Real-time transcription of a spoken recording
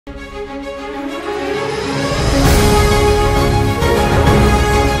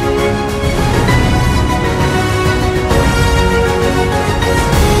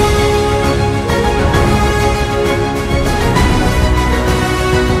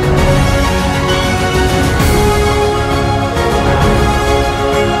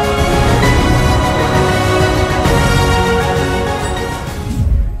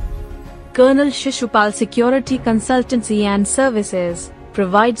Col Shishupal Security Consultancy and Services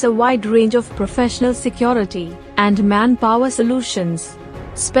provides a wide range of professional security and manpower solutions,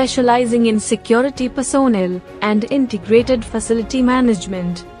 specializing in security personnel and integrated facility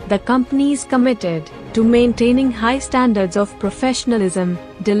management. The company is committed to maintaining high standards of professionalism,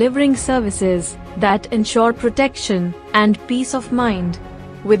 delivering services that ensure protection and peace of mind.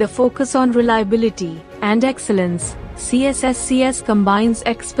 With a focus on reliability and excellence, CSSCS combines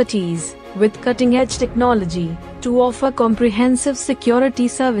expertise with cutting-edge technology to offer comprehensive security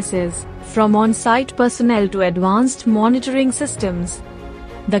services, from on-site personnel to advanced monitoring systems.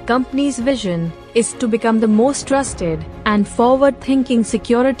 The company's vision is to become the most trusted and forward-thinking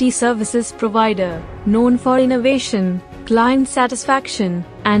security services provider, known for innovation, client satisfaction,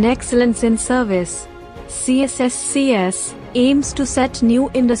 and excellence in service. CSSCS aims to set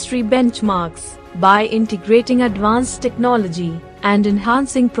new industry benchmarks by integrating advanced technology and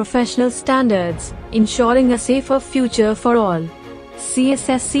enhancing professional standards, ensuring a safer future for all.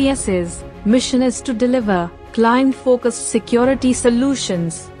 CSSCS's mission is to deliver client-focused security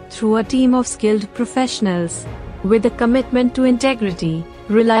solutions through a team of skilled professionals. With a commitment to integrity,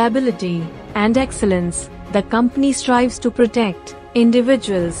 reliability, and excellence, the company strives to protect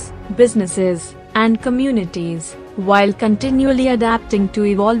individuals, businesses, and communities, while continually adapting to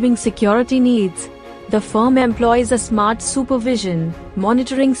evolving security needs. The firm employs a smart supervision,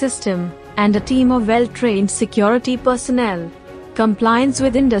 monitoring system, and a team of well-trained security personnel. Compliance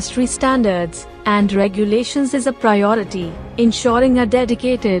with industry standards and regulations is a priority, ensuring a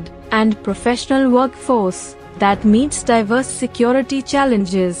dedicated and professional workforce that meets diverse security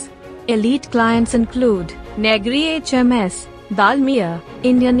challenges. Elite clients include Negri HMS, Dalmia,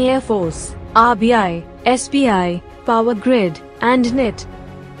 Indian Air Force, RBI, SBI, Power Grid, and NIT.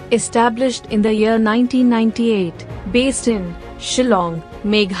 Established in the year 1998, based in Shillong,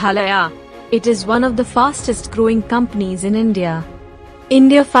 Meghalaya, it is one of the fastest growing companies in India.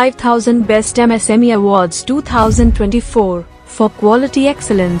 India 5000 Best MSME Awards 2024 for quality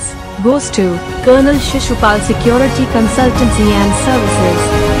excellence goes to Col Shishupal Security Consultancy and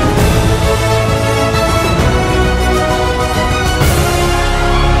Services.